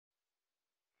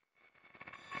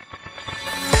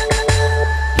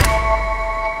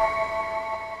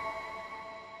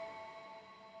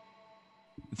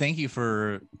thank you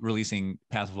for releasing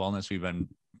Path of Wellness. We've been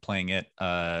playing it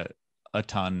a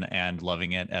ton and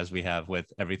loving it, as we have with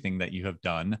everything that you have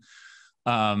done.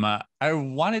 I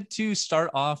wanted to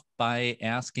start off by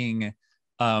asking,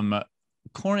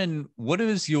 Corin, what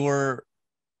is your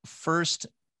first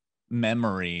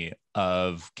memory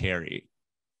of Carrie?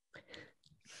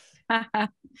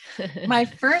 My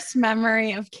first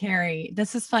memory of Carrie.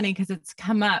 This is funny because it's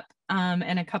come up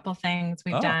in a couple things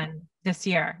we've done this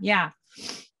year. Yeah.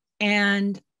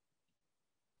 And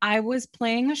I was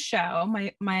playing a show.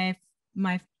 My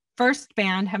first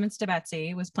band, Heavens to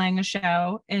Betsy, was playing a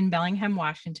show in Bellingham,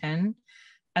 Washington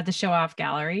at the Show Off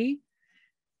Gallery.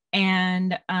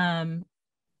 And I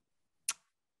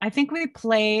think we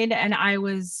played, and I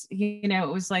was, it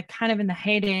was like kind of in the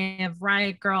heyday of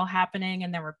Riot Girl happening,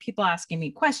 and there were people asking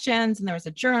me questions, and there was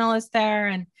a journalist there.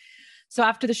 And so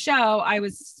after the show, I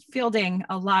was fielding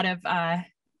a lot of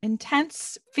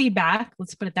intense feedback,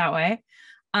 let's put it that way.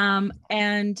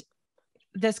 And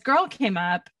this girl came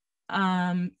up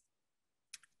and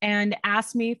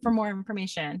asked me for more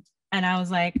information. And I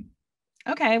was like,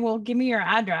 okay, well, give me your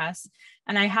address.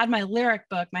 And I had my lyric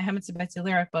book, my Heavens to Betsy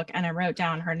lyric book, and I wrote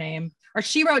down her name, or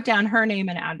she wrote down her name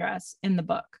and address in the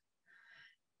book.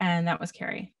 And that was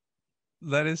Carrie.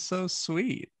 That is so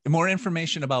sweet. More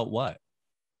information about what?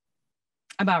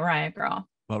 About Riot Girl.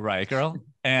 About Riot Girl.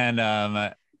 And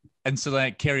so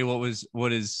like, Carrie, what was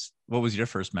your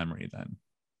first memory then?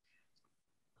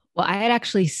 Well, I had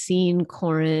actually seen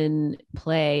Corin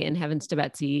play in Heavens to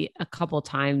Betsy a couple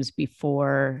times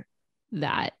before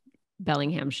that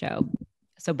Bellingham show.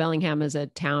 So Bellingham is a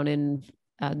town in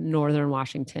northern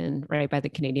Washington, right by the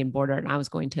Canadian border. And I was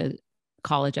going to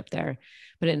college up there.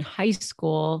 But in high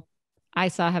school, I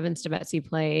saw Heavens to Betsy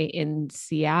play in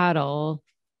Seattle.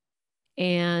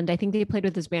 And I think they played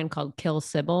with this band called Kill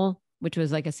Sybil, which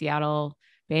was like a Seattle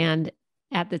band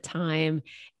at the time.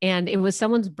 And it was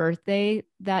someone's birthday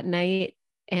that night.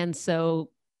 And so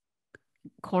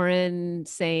Corin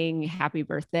sang happy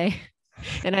birthday.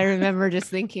 And I remember just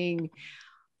thinking,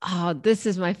 oh, this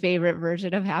is my favorite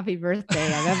version of happy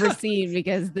birthday I've ever seen,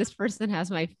 because this person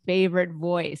has my favorite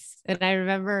voice. And I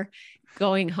remember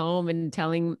going home and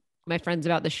telling my friends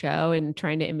about the show and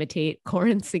trying to imitate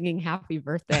Corin singing happy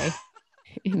birthday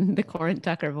in the Corin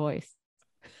Tucker voice.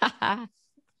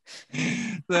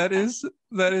 That is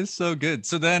so good.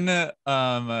 So then,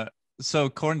 so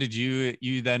Corin, did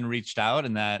you then reached out,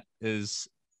 and that is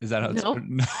that how it's nope.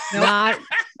 Not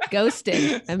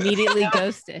ghosted, immediately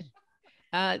ghosted.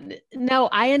 No,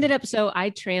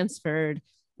 I transferred.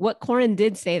 What Corin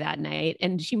did say that night,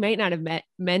 and she might not have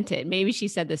meant it. Maybe she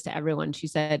said this to everyone. She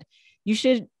said, you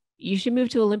should move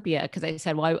to Olympia. Cause I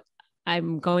said, well,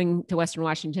 I'm going to Western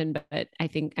Washington, but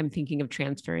I'm thinking of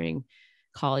transferring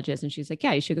colleges. And she's like,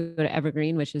 yeah, you should go to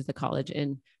Evergreen, which is the college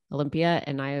in Olympia.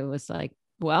 And I was like,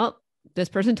 well, this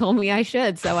person told me I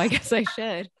should, so I guess I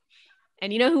should.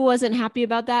 And you know who wasn't happy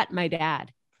about that? My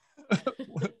dad.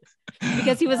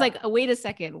 Because he was like, oh, wait a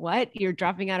second, what? You're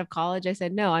dropping out of college? I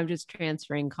said, no, I'm just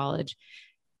transferring college.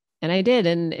 And I did.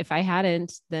 And if I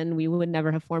hadn't, then we would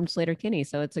never have formed Sleater-Kinney.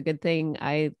 So it's a good thing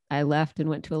I left and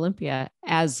went to Olympia,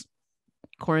 as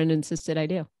Corin insisted I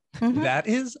do. That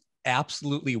is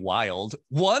absolutely wild.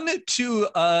 One, to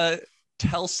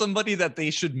tell somebody that they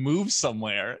should move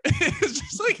somewhere. It's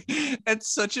just like,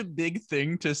 it's such a big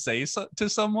thing to say to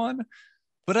someone.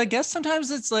 But I guess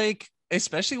sometimes it's like,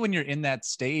 especially when you're in that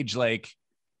stage, like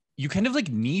you kind of like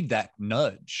need that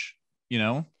nudge, you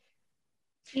know?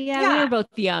 Yeah, we were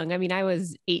both young. I mean, I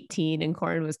was 18 and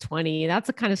Corin was 20. That's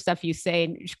the kind of stuff you say.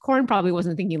 And Corin probably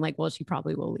wasn't thinking like, well, she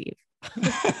probably will leave.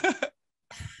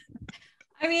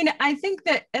 I mean, I think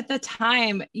that at the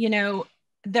time,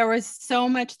 there was so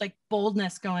much like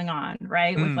boldness going on,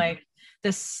 right? With like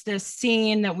this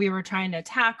scene that we were trying to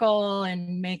tackle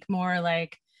and make more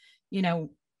like,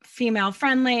 female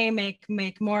friendly,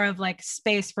 make more of like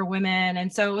space for women.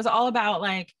 And so it was all about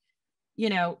like,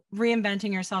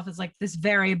 reinventing yourself as like this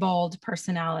very bold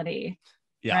personality.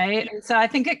 Yeah. Right. And so I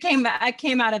think it came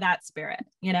out of that spirit,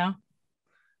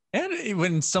 And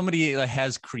when somebody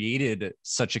has created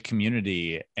such a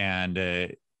community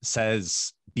and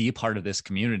says, be a part of this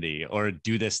community or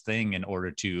do this thing in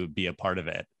order to be a part of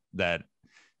it, that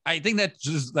I think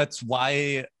that's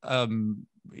why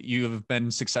you have been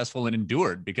successful and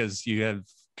endured, because you have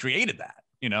created that,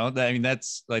 I mean,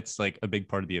 that's like a big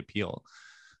part of the appeal.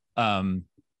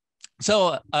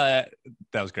 So that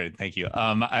was great. Thank you.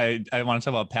 I want to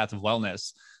talk about Path of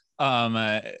Wellness.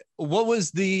 What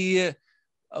was the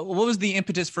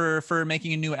impetus for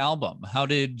making a new album? How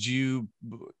did you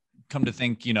come to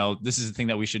think, this is the thing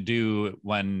that we should do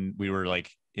when we were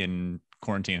like in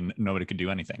quarantine, nobody could do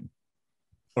anything?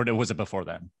 Or was it before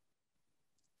then?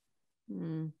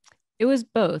 It was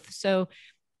both. So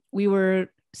we were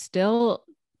still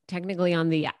technically on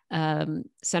the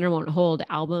Center Won't Hold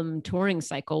album touring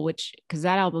cycle, which, because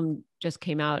that album just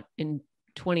came out in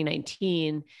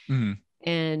 2019. Mm-hmm.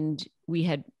 And we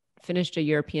had finished a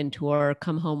European tour,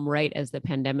 come home right as the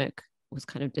pandemic was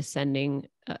kind of descending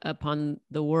upon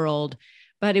the world.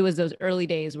 But it was those early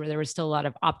days where there was still a lot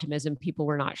of optimism. People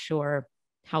were not sure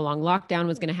how long lockdown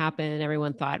was going to happen.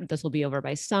 Everyone thought this will be over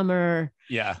by summer.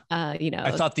 Yeah.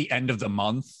 I thought the end of the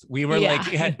month. We were like,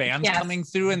 we had bands coming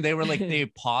through and they were like, they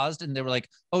paused and they were like,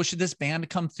 oh, should this band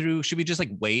come through? Should we just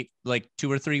like wait like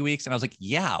 2 or 3 weeks? And I was like,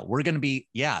 yeah, we're going to be,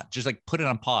 just like put it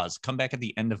on pause. Come back at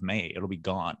the end of May. It'll be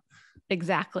gone.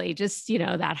 Exactly. Just,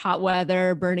 that hot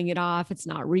weather, burning it off. It's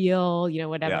not real,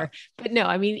 whatever. Yeah. But no,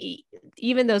 I mean,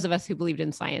 even those of us who believed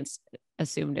in science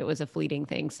assumed it was a fleeting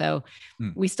thing. So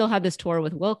we still had this tour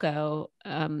with Wilco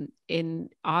in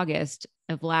August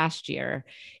of last year.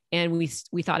 And we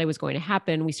thought it was going to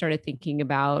happen. We started thinking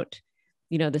about,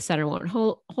 the Center Won't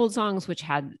Hold songs, which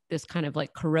had this kind of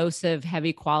like corrosive,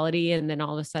 heavy quality. And then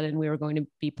all of a sudden we were going to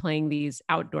be playing these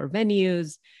outdoor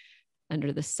venues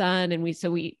under the sun. And we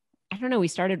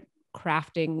started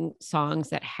crafting songs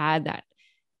that had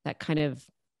that kind of,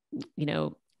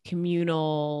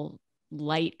 communal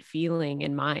light feeling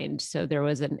in mind. So there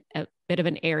was a bit of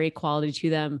an airy quality to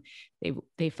them.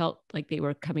 They felt like they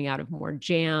were coming out of more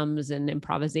jams and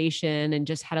improvisation and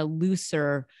just had a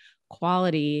looser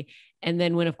quality. And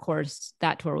then when, of course,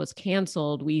 that tour was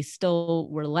canceled, we still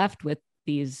were left with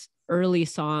these early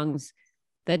songs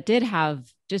that did have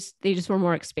they just were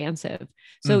more expansive.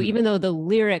 So even though the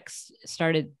lyrics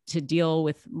started to deal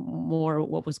with more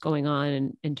what was going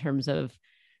on in terms of,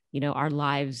 our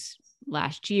lives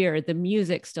last year, the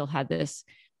music still had this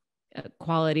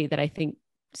quality that I think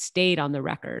stayed on the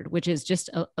record, which is just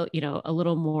a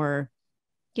little more.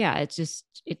 Yeah, it just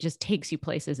takes you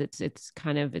places. It's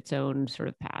kind of its own sort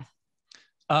of path.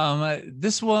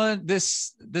 This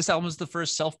album is the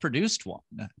first self-produced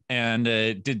one. And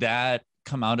did that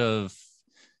come out of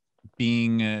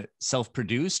being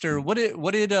self-produced, or what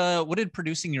did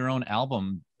producing your own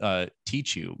album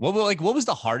teach you? What was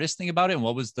the hardest thing about it, and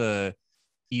what was the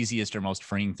easiest or most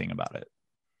freeing thing about it?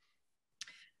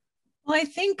 Well, I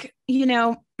think,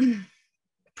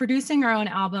 producing our own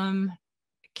album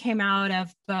came out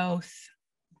of both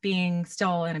being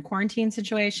still in a quarantine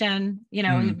situation,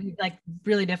 it'd be like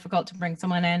really difficult to bring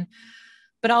someone in,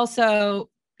 but also,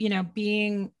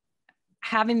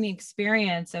 having the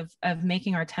experience of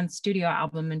making our 10th studio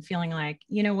album and feeling like,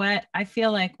 what, I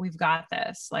feel like we've got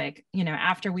this, like,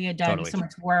 after we had done so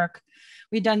much work,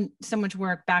 we'd done so much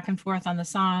work back and forth on the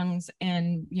songs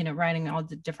and, writing all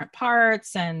the different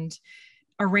parts and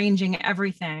arranging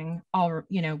everything all,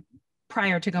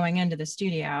 prior to going into the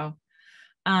studio,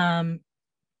 that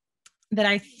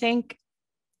I think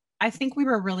we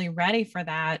were really ready for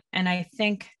that. And I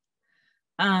think,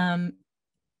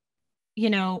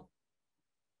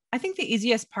 I think the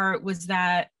easiest part was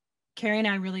that Carrie and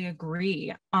I really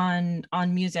agree on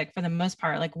music for the most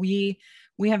part. Like we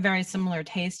have very similar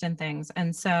taste in things.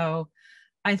 And so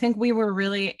I think we were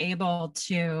really able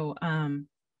to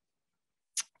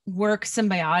work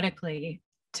symbiotically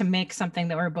to make something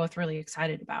that we're both really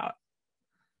excited about.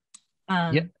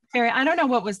 Carrie, I don't know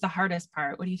what was the hardest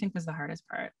part. What do you think was the hardest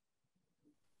part?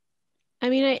 I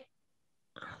mean,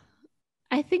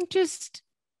 I think just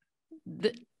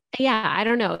I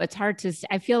don't know. It's hard to,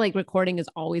 I feel like recording is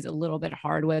always a little bit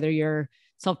hard, whether you're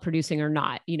self-producing or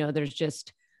not. There's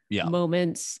just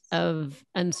moments of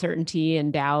uncertainty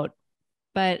and doubt.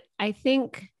 But I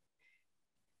think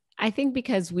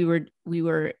because we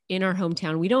were in our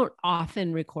hometown, we don't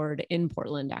often record in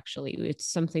Portland, actually. It's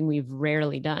something we've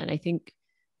rarely done. I think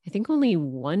only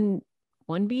one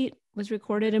beat was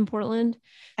recorded in Portland.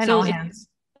 And All Hands.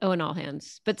 And All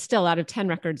Hands, but still out of 10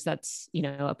 records, that's,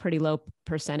 a pretty low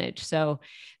percentage. So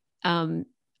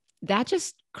that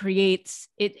just creates,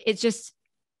 it's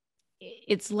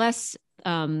less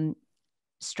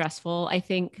stressful, I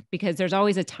think, because there's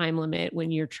always a time limit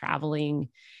when you're traveling,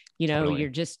 You're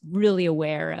just really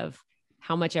aware of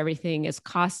how much everything is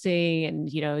costing.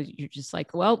 And, you're just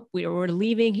like, well, we're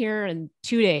leaving here in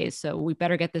 2 days, so we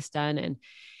better get this done. And,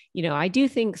 I do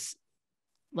think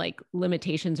like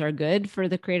limitations are good for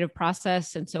the creative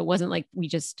process. And so it wasn't like we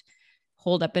just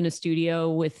holed up in a studio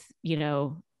with,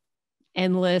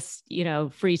 endless,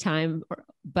 free time,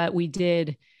 but we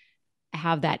did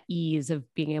have that ease of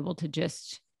being able to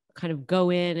just kind of go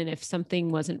in. And if something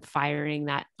wasn't firing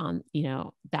that on,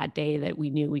 that day, that we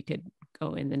knew we could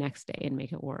go in the next day and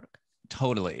make it work.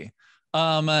 Totally.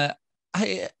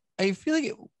 I feel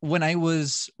like when I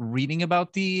was reading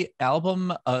about the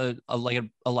album, like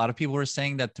a lot of people were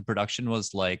saying that the production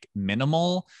was like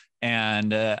minimal,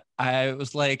 and I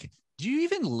was like, do you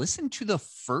even listen to the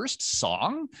first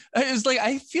song? It's like,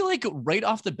 I feel like right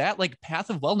off the bat, like Path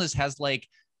of Wellness has like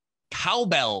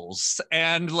cowbells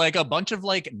and like a bunch of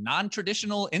like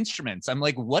non-traditional instruments. I'm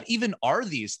like, what even are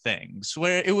these things?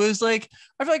 Where it was like,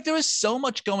 I feel like there was so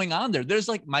much going on there. There's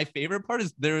like, my favorite part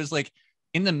is there was like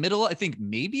in the middle, I think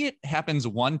maybe it happens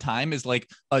one time, is like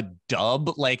a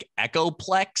dub, like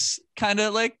echoplex kind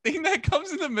of like thing that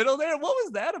comes in the middle there. What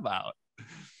was that about?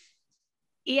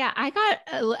 Yeah,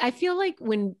 I feel like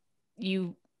when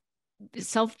you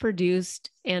self-produced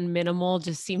and minimal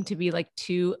just seem to be like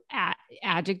two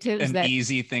adjectives An that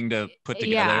easy thing to put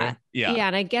together. Yeah,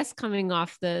 and I guess coming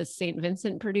off the St.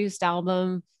 Vincent produced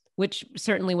album, which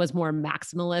certainly was more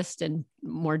maximalist and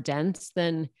more dense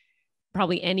than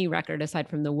probably any record aside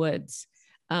from The Woods.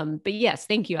 But yes,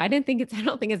 thank you. I don't think it's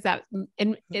that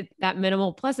that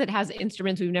minimal. Plus, it has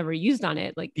instruments we've never used on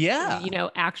it, like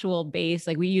actual bass.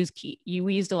 Like we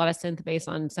used a lot of synth bass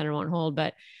on Center Won't Hold,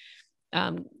 but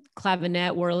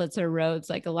clavinet, Wurlitzer, Rhodes,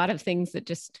 like a lot of things that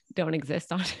just don't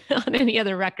exist on any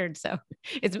other record. So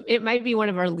it might be one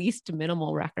of our least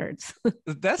minimal records.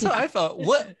 That's how I felt.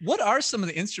 What are some of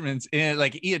the instruments in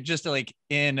like just like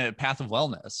in Path of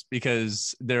Wellness?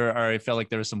 Because I felt like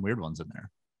there were some weird ones in there.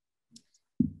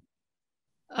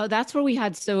 Oh, that's where we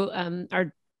had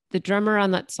the drummer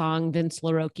on that song, Vince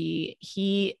LaRocchi,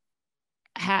 he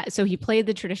played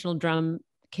the traditional drum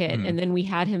kit, and then we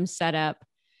had him set up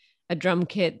a drum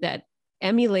kit that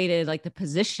emulated like the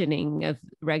positioning of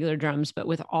regular drums, but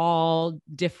with all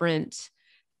different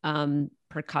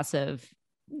percussive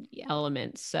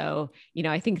elements. So,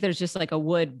 I think there's just like a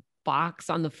wood box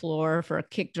on the floor for a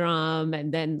kick drum,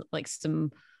 and then like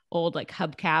some old like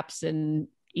hubcaps and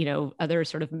other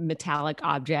sort of metallic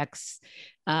objects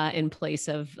in place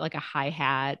of like a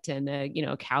hi-hat and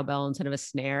a cowbell instead of a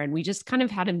snare. And we just kind of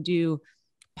had him do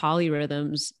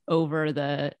polyrhythms over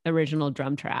the original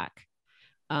drum track.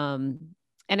 And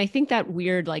I think that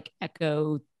weird like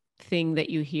echo thing that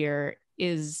you hear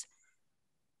is,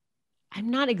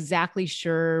 I'm not exactly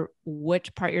sure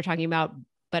which part you're talking about,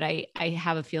 but I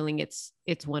have a feeling it's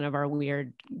one of our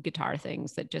weird guitar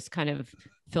things that just kind of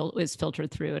is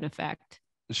filtered through an effect.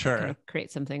 Sure. Kind of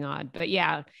create something odd. But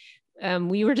yeah,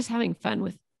 we were just having fun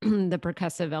with the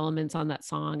percussive elements on that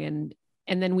song. And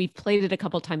then we played it a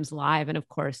couple times live. And of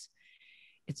course,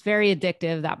 it's very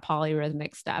addictive, that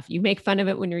polyrhythmic stuff. You make fun of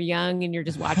it when you're young and you're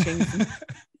just watching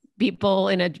people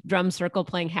in a drum circle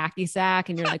playing hacky sack.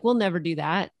 And you're like, we'll never do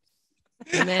that.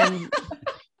 And then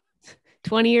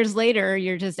 20 years later,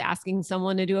 you're just asking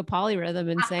someone to do a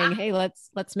polyrhythm and saying, hey,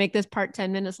 let's make this part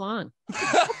 10 minutes long.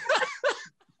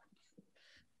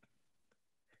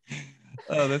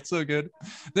 Oh, that's so good.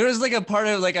 There was like a part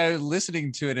of like I was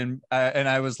listening to it and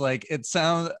I was like,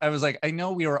 I was like, I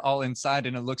know we were all inside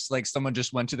and it looks like someone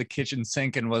just went to the kitchen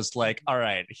sink and was like, all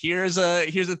right, here's a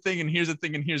thing and here's a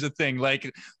thing and here's a thing. Like,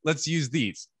 let's use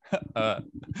these. I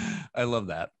love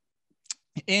that.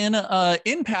 In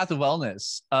Path of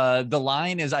Wellness, the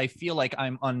line is, I feel like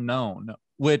I'm unknown,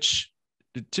 which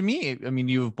to me, I mean,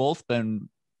 you've both been,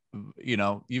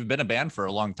 you've been a band for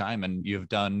a long time and you've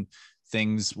done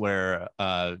things where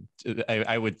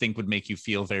I would think would make you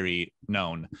feel very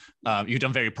known. You've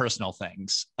done very personal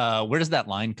things. Where does that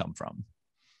line come from?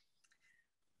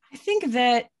 I think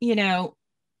that,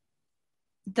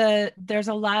 there's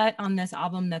a lot on this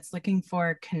album that's looking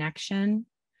for connection,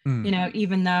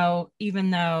 even though,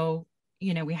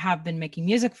 we have been making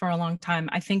music for a long time.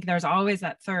 I think there's always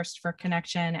that thirst for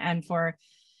connection and for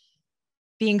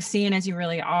being seen as you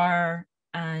really are.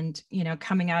 And,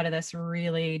 coming out of this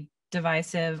really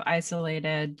divisive,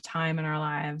 isolated time in our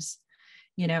lives,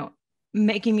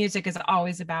 making music is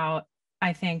always about,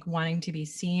 I think, wanting to be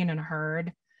seen and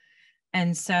heard.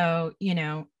 And so,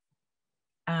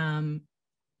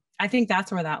 I think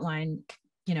that's where that line,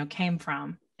 came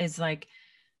from, is like,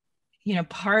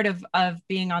 part of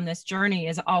being on this journey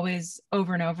is always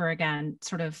over and over again,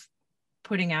 sort of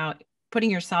putting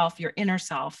yourself, your inner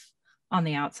self on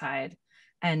the outside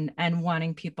and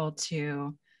wanting people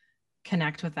to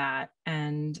connect with that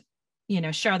and,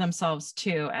 share themselves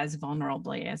too as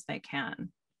vulnerably as they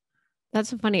can. That's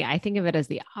so funny. I think of it as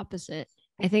the opposite.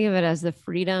 I think of it as the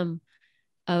freedom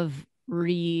of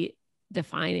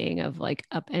redefining, of like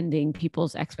upending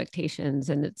people's expectations.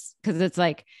 And it's because it's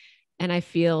like, and I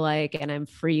feel like, and I'm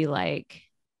free, like,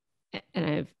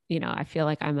 and I feel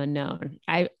like I'm unknown.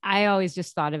 I always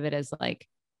just thought of it as like,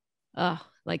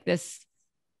 like this,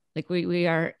 like we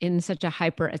are in such a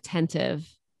hyper attentive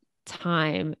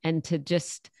time and to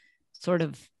just sort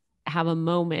of have a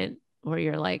moment where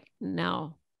you're like,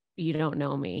 no, you don't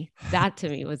know me. That to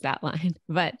me was that line.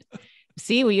 But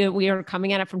see, we are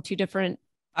coming at it from two different.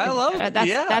 I love it.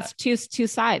 That's two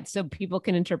sides. So people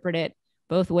can interpret it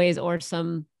both ways or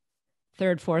some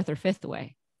third, fourth, or fifth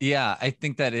way. Yeah, I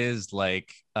think that is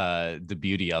like the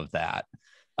beauty of that.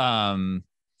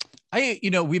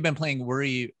 We've been playing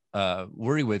Worry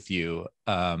with You.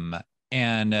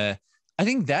 And I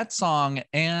think that song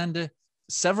and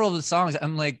several of the songs,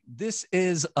 I'm like, this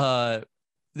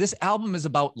album is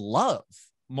about love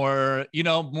more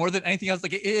than anything else.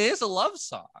 Like it is a love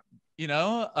song, do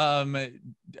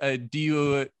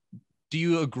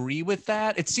you agree with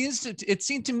that? It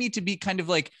seemed to me to be kind of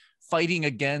like fighting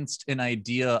against an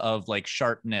idea of like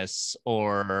sharpness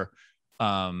or,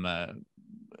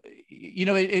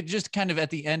 it just kind of at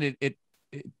the end, it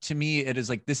to me, it is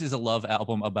like, this is a love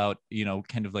album about,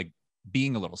 kind of like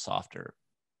being a little softer.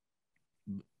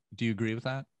 Do you agree with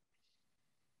that?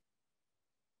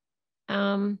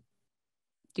 Do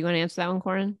you want to answer that one,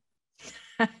 Corin?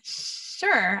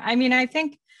 Sure. I mean, I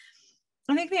think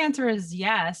the answer is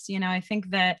yes. I think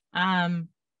that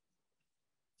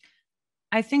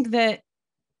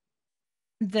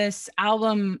this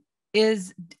album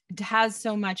has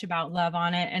so much about love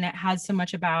on it, and it has so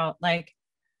much about like,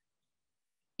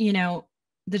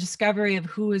 the discovery of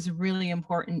who is really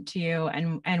important to you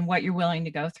and what you're willing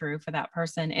to go through for that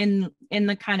person in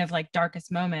the kind of like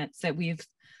darkest moments that we've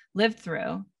lived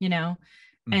through,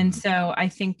 Mm-hmm. And so I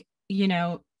think,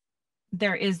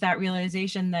 there is that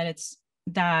realization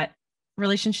that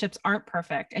relationships aren't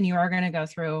perfect, and you are going to go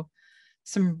through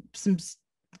some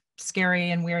scary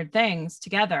and weird things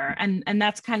together. And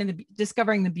that's kind of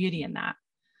discovering the beauty in that,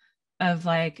 of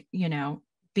like,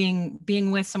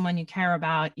 being with someone you care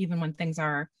about, even when things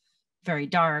are very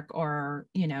dark, or,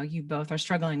 you both are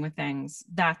struggling with things.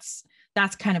 That's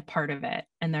kind of part of it.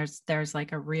 And there's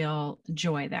like a real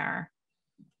joy there.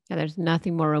 Yeah, there's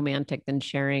nothing more romantic than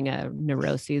sharing a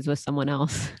neuroses with someone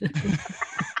else.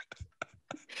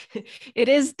 It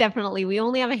is definitely, we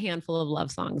only have a handful of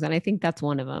love songs, and I think that's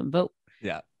one of them. But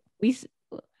yeah,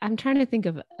 I'm trying to think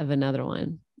of another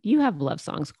one. You have love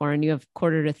songs, Corin. You have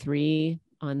Quarter to Three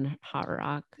on Hot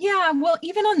Rock. Yeah, well,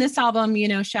 even on this album,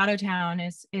 Shadowtown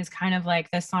is kind of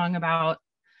like this song about,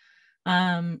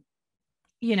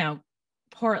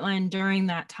 Portland during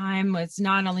that time was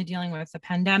not only dealing with the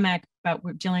pandemic, but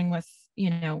we're dealing with,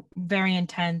 very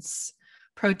intense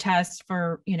protests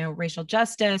for, racial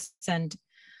justice and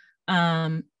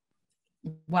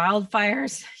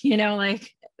wildfires,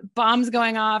 like bombs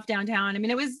going off downtown. I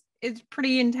mean, it's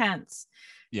pretty intense.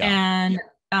 Yeah.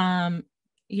 And,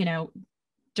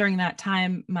 during that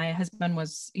time, my husband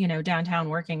was, downtown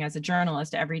working as a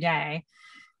journalist every day.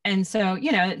 And so,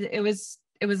 it was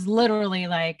literally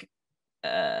like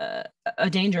a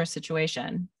dangerous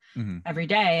situation mm-hmm. every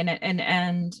day.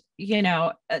 And,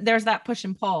 there's that push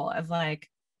and pull of like,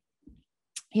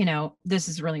 this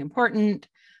is really important.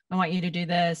 I want you to do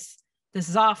this. This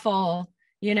is awful.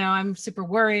 I'm super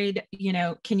worried.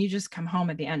 Can you just come home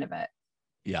at the end of it?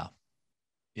 Yeah.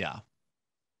 Yeah.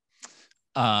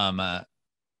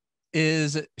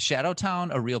 Is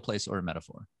Shadowtown a real place or a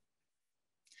metaphor?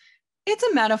 It's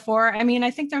a metaphor. I mean,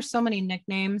 I think there's so many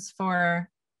nicknames for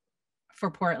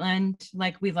Portland.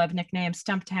 Like, we love nicknames: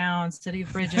 Stumptown, City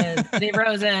of Bridges, City of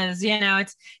Roses.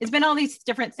 It's been all these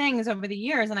different things over the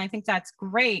years, and I think that's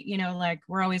great. Like,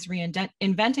 we're always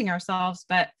reinventing ourselves.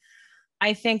 But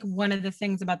I think one of the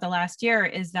things about the last year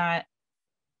is that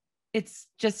it's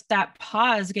just that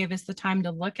pause gave us the time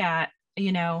to look at,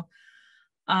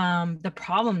 the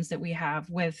problems that we have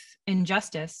with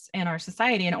injustice in our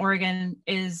society. And Oregon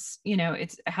is,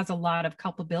 it has a lot of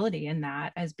culpability in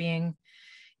that, as being,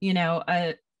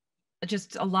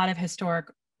 just a lot of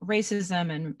historic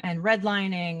racism and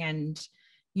redlining and,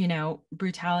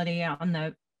 brutality on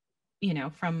the,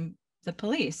 from the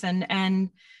police. And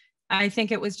I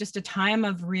think it was just a time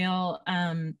of real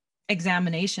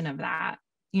examination of that,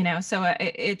 so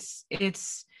it's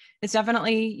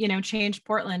definitely, changed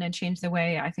Portland and changed the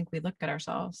way I think we look at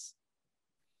ourselves.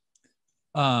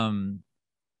 How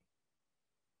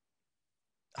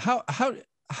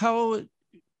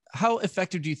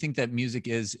effective do you think that music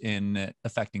is in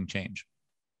affecting change?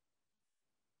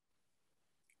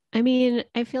 I mean,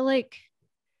 I feel like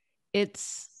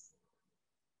it's,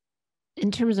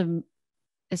 in terms of,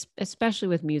 especially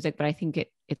with music, but I think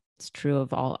it's true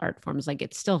of all art forms. Like,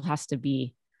 it still has to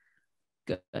be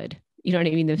good. You know what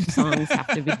I mean? The songs have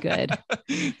to be good.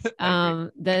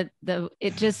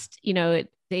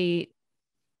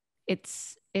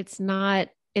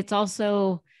 It's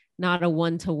also not a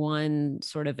one-to-one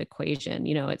sort of equation.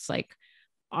 You know, it's like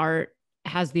art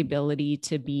has the ability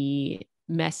to be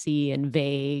messy and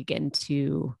vague and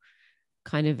to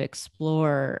kind of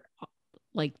explore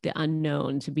like the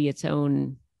unknown, to be its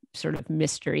own sort of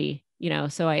mystery, you know?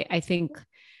 So I think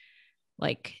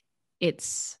like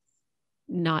it's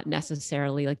not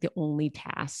necessarily like the only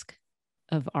task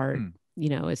of art, you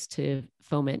know, is to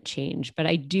foment change, but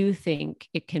I do think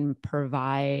it can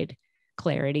provide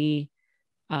clarity.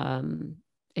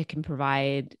 It can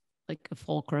provide like a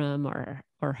fulcrum or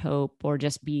hope, or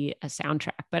just be a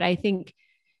soundtrack. But I think,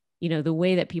 you know, the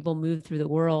way that people move through the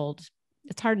world,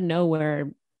 it's hard to know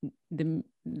where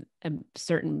a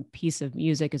certain piece of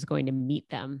music is going to meet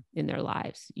them in their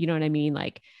lives. You know what I mean?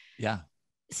 Like, yeah,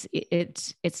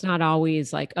 it's not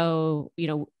always like, oh, you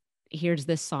know, here's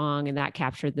this song and that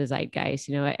captured the zeitgeist.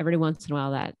 You know, every once in a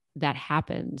while that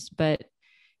happens, but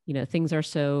you know, things are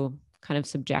so kind of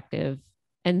subjective,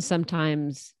 and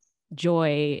sometimes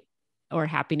joy or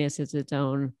happiness is its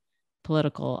own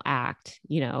political act,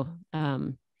 you know,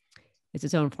 it's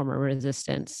its own form of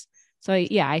resistance. So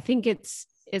yeah, I think it's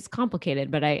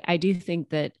complicated, but I do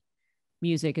think that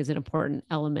music is an important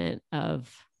element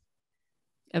of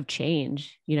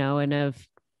change, you know, and of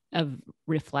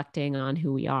reflecting on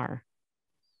who we are.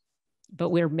 But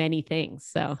we're many things,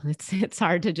 so it's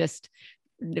hard to just,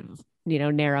 you know,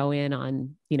 narrow in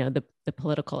on, you know, the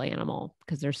political animal,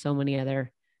 because there's so many other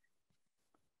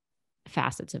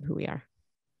facets of who we are.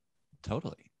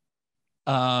 Totally.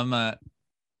 I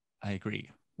agree.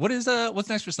 What's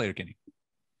next for Sleater-Kinney?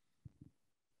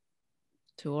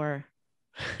 Tour.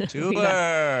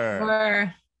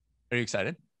 Are you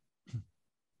excited?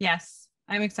 Yes,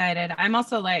 I'm excited. I'm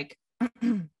also like,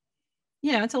 you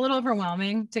know, it's a little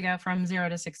overwhelming to go from 0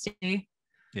 to 60.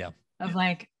 Yeah. Of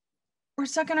like, we're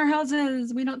stuck in our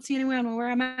houses. We don't see anyone. We'll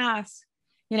wear a mask,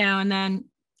 you know, and then,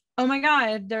 oh my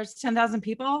God, there's 10,000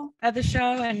 people at the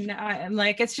show. And I'm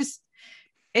like, it's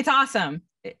awesome.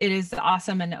 It is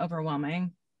awesome and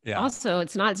overwhelming. Yeah. Also,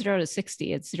 it's not 0 to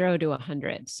 60, it's 0 to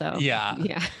 100. So yeah.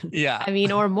 I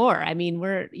mean, or more. I mean,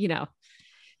 we're, you know,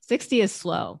 60 is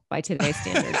slow by today's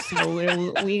standards. So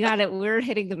we're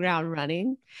hitting the ground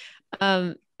running.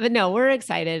 But no, we're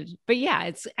excited. But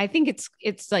yeah, I think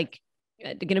it's like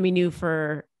going to be new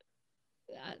for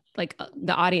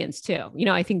the audience too. You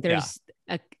know, I think there's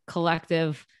a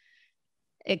collective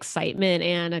excitement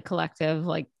and a collective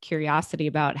like curiosity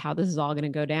about how this is all going to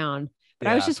go down. But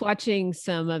I was just watching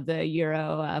some of the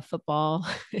Euro football,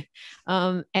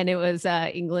 and it was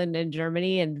England and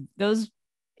Germany, and those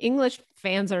English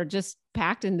fans are just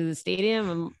packed into the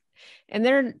stadium, and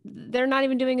they're not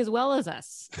even doing as well as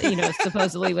us, you know,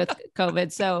 supposedly with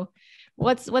COVID. So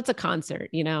what's a concert,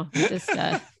 you know? Just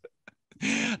I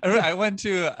went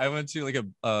to like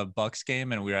a Bucks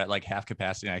game, and we were at like half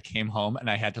capacity, and I came home and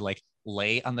I had to like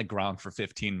lay on the ground for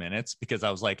 15 minutes because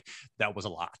I was like, that was a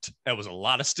lot. That was a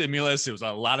lot of stimulus. It was a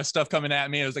lot of stuff coming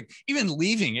at me. It was like, even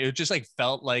leaving, it just like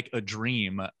felt like a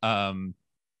dream. So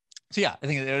yeah, I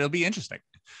think it'll be interesting.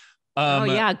 Oh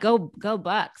yeah, go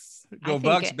Bucks. Go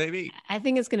Bucks, baby. I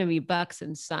think it's going to be Bucks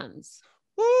and Suns.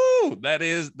 Woo!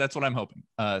 That's what I'm hoping.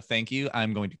 Thank you.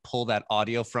 I'm going to pull that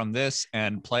audio from this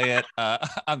and play it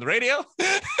on the radio.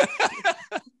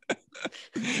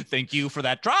 Thank you for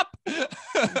that drop.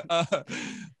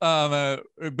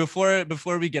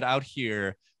 Before we get out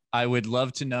here, I would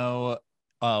love to know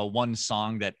one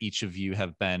song that each of you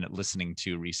have been listening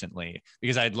to recently,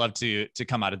 because I'd love to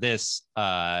come out of this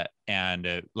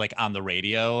and like on the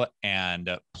radio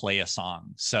and play a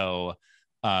song. So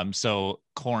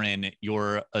Corin,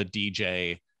 you're a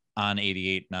DJ on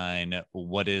 88.9.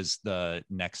 What is the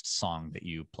next song that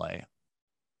you play?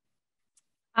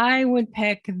 I would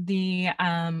pick the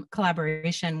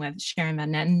collaboration with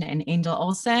Sharron and Angel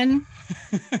Olsen.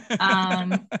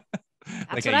 That's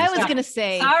what I was going to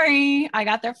say. Sorry, I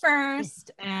got there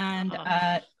first. And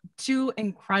two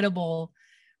incredible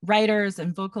writers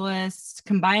and vocalists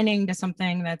combining to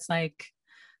something that's like,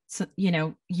 you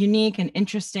know, unique and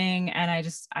interesting.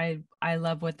 And I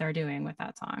love what they're doing with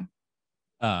that song.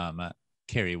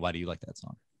 Carrie, why do you like that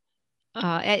song?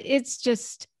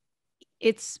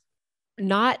 It's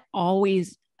not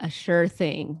always a sure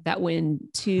thing that when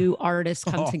two artists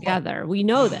come together, we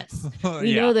know this.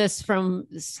 We know this from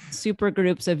super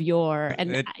groups of yore,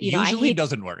 and it usually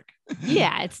doesn't work.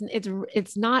 Yeah,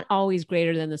 it's not always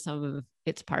greater than the sum of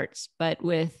its parts. But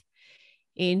with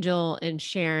Angel and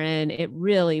Sharron, it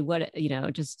really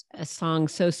just a song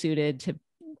so suited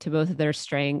to both of their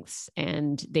strengths,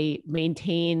 and they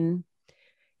maintain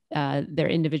their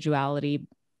individuality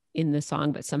in the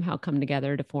song, but somehow come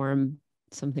together to form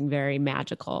something very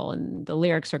magical, and the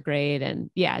lyrics are great. And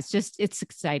yeah, it's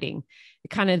exciting.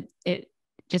 It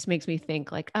just makes me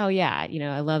think like, oh yeah,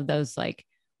 I love those, like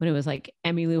when it was like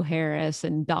Emmylou Harris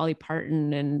and Dolly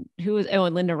Parton and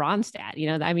and Linda Ronstadt,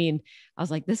 I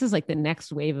was like, this is like the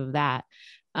next wave of that.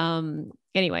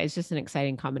 Anyway, it's just an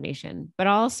exciting combination. But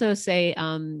I'll also say,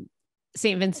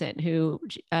 St. Vincent, who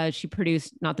she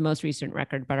produced not the most recent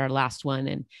record, but our last one.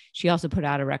 And she also put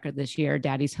out a record this year,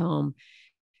 Daddy's Home.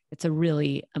 It's a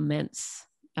really immense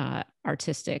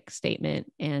artistic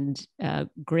statement, and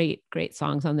great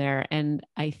songs on there. And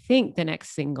I think the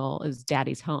next single is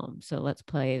Daddy's Home. So let's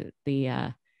play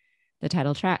the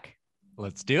title track.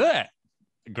 Let's do it.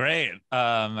 Great.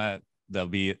 They'll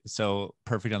be so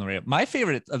perfect on the radio. My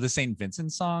favorite of the St.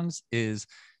 Vincent songs is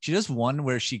she does one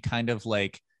where she kind of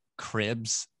like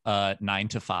cribs 9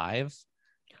 to 5.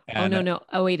 And, no.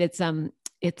 Oh wait, it's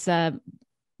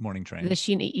Morning Train. The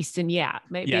Sheena Easton. Yeah.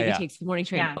 Maybe takes the morning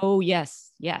train. Yeah. Oh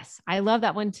yes. I love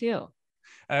that one too.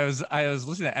 I was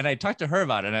listening to that, and I talked to her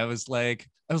about it. And I was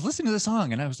listening to the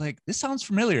song and I was like, this sounds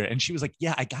familiar. And she was like,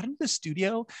 yeah, I got into the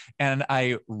studio and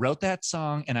I wrote that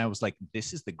song. And I was like,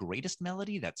 this is the greatest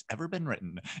melody that's ever been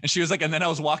written. And she was like, and then I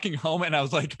was walking home and I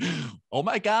was like, oh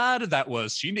my God, that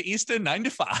was Sheena Easton 9 to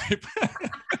 5.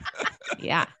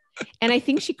 Yeah. And I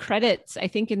think she credits,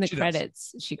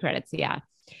 she credits. Yeah.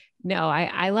 No,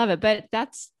 I love it. But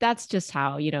that's just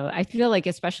how, I feel like,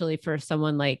 especially for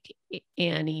someone like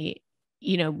Annie,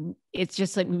 it's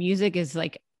just like music is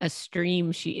like a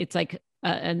stream. It's like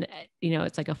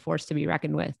it's like a force to be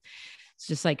reckoned with. It's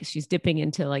just like she's dipping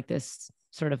into like this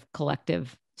sort of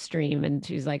collective stream, and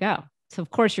she's like, oh, so of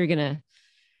course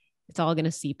it's all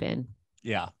gonna seep in.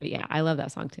 Yeah. But yeah, I love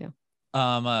that song too.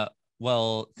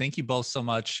 Well, thank you both so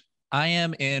much. I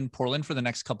am in Portland for the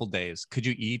next couple days. Could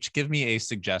you each give me a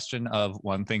suggestion of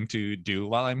one thing to do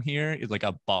while I'm here? Like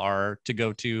a bar to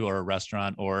go to, or a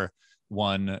restaurant, or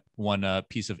one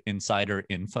piece of insider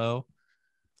info?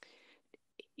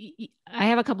 I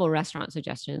have a couple of restaurant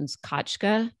suggestions.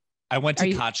 Kachka. I went to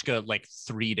Kachka like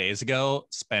 3 days ago,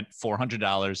 spent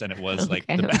 $400, and it was like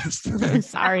the best.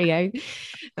 Sorry.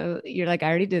 You're like, I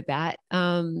already did that.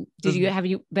 Have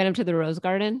you been up to the Rose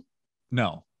Garden?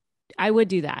 No. I would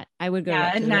do that. I would go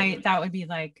at night. That would be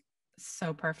like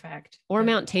so perfect. Or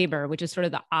Mount Tabor, which is sort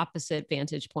of the opposite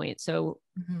vantage point. So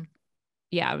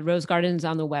yeah, Rose Garden's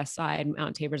on the west side,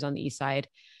 Mount Tabor's on the east side.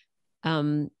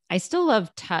 I still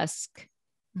love Tusk.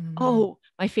 Oh,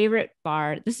 my favorite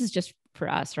bar. This is just for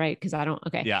us, right? Because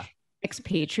okay. Yeah.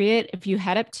 Expatriate. If you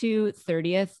head up to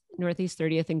 30th, Northeast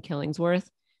 30th in Killingsworth,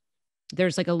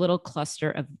 there's like a little cluster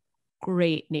of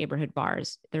great neighborhood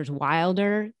bars. There's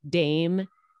Wilder, Dame,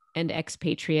 and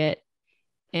Expatriate.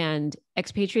 And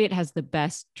Expatriate has the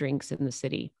best drinks in the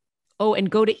city. Oh, and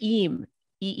go to EEM.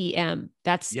 EEM.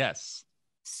 That's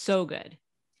so good.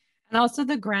 And also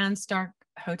the Grand Stark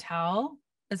Hotel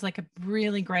is like a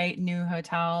really great new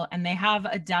hotel, and they have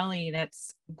a deli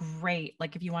that's great.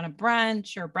 Like if you want a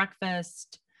brunch or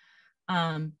breakfast,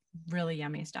 really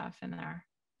yummy stuff in there.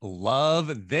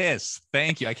 Love this.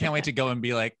 Thank you. I can't wait to go and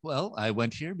be like, well, I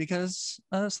went here because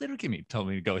Sleater-Kinney told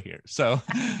me to go here. So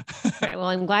right, well,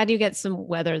 I'm glad you get some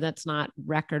weather that's not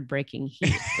record-breaking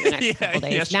heat for the next couple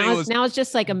days. Now it's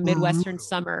just like a Midwestern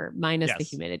summer minus the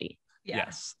humidity. Yeah.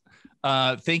 Yes.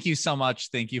 Thank you so much.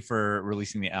 Thank you for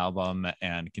releasing the album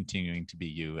and continuing to be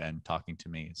you and talking to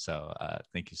me. So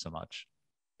thank you so much.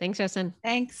 Thanks, Justin.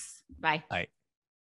 Thanks. Bye. Bye.